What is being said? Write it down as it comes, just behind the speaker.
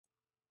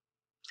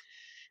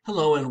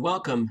Hello and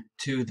welcome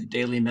to the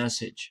Daily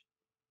Message.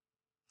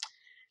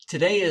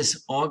 Today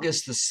is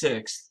August the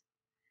 6th,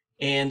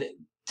 and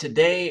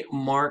today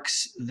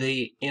marks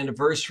the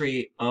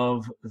anniversary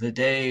of the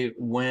day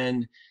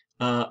when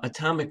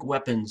atomic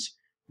weapons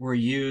were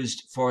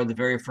used for the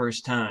very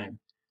first time,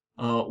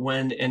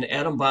 when an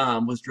atom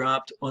bomb was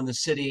dropped on the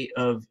city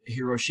of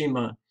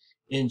Hiroshima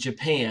in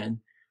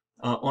Japan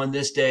on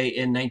this day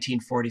in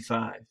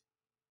 1945.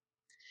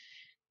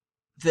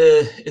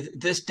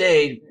 This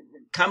day,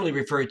 commonly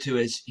referred to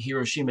as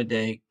Hiroshima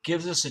Day,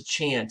 gives us a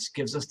chance,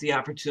 gives us the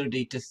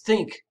opportunity to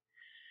think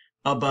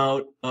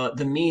about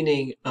the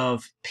meaning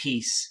of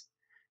peace,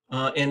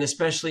 and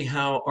especially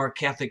how our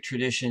Catholic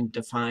tradition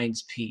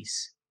defines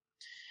peace.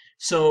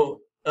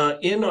 So,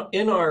 in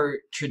our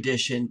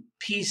tradition,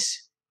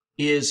 peace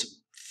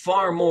is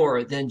far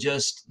more than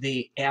just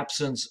the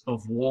absence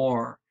of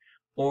war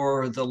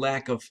or the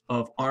lack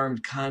of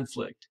armed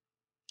conflict.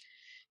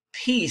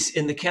 Peace,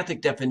 in the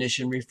Catholic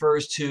definition,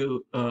 refers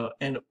to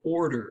an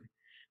order.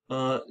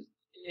 Uh,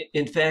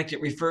 in fact, it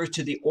refers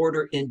to the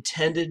order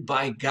intended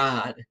by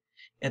God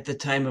at the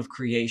time of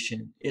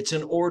creation. It's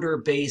an order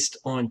based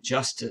on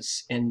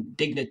justice and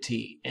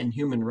dignity and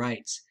human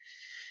rights,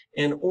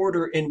 an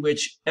order in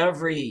which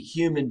every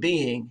human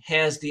being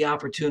has the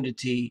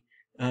opportunity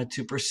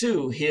to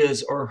pursue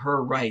his or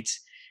her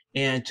rights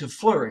and to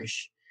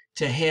flourish,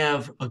 to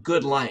have a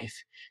good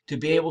life, to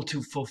be able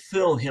to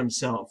fulfill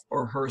himself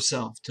or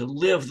herself, to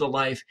live the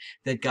life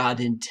that God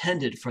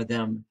intended for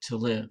them to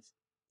live.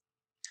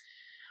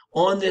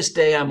 On this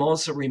day, I'm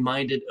also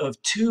reminded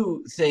of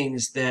two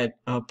things that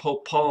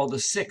Pope Paul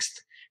VI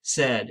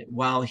said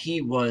while he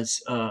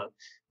was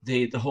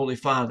the Holy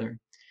Father.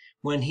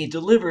 When he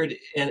delivered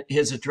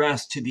his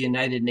address to the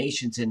United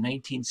Nations in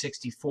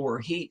 1964,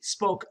 he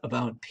spoke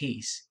about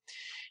peace.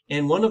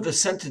 And one of the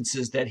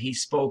sentences that he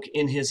spoke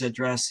in his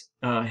address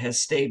has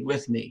stayed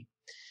with me.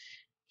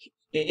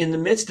 In the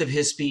midst of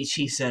his speech,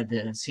 he said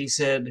this. He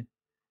said,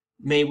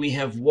 "May we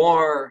have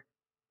war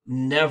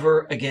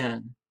never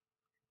again.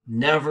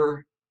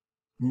 Never,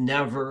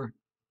 never,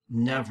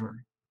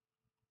 never."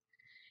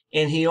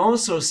 And he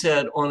also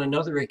said on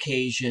another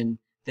occasion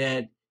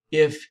that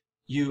if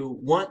you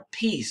want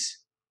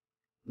peace,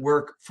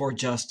 work for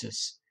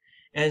justice.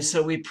 And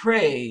so we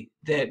pray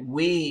that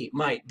we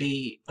might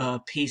be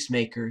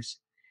peacemakers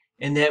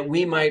and that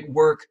we might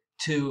work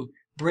to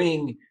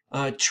bring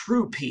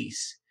true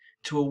peace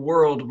to a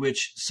world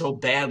which so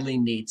badly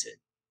needs it.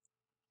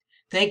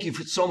 Thank you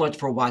so much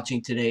for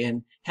watching today,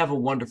 and have a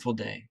wonderful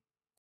day.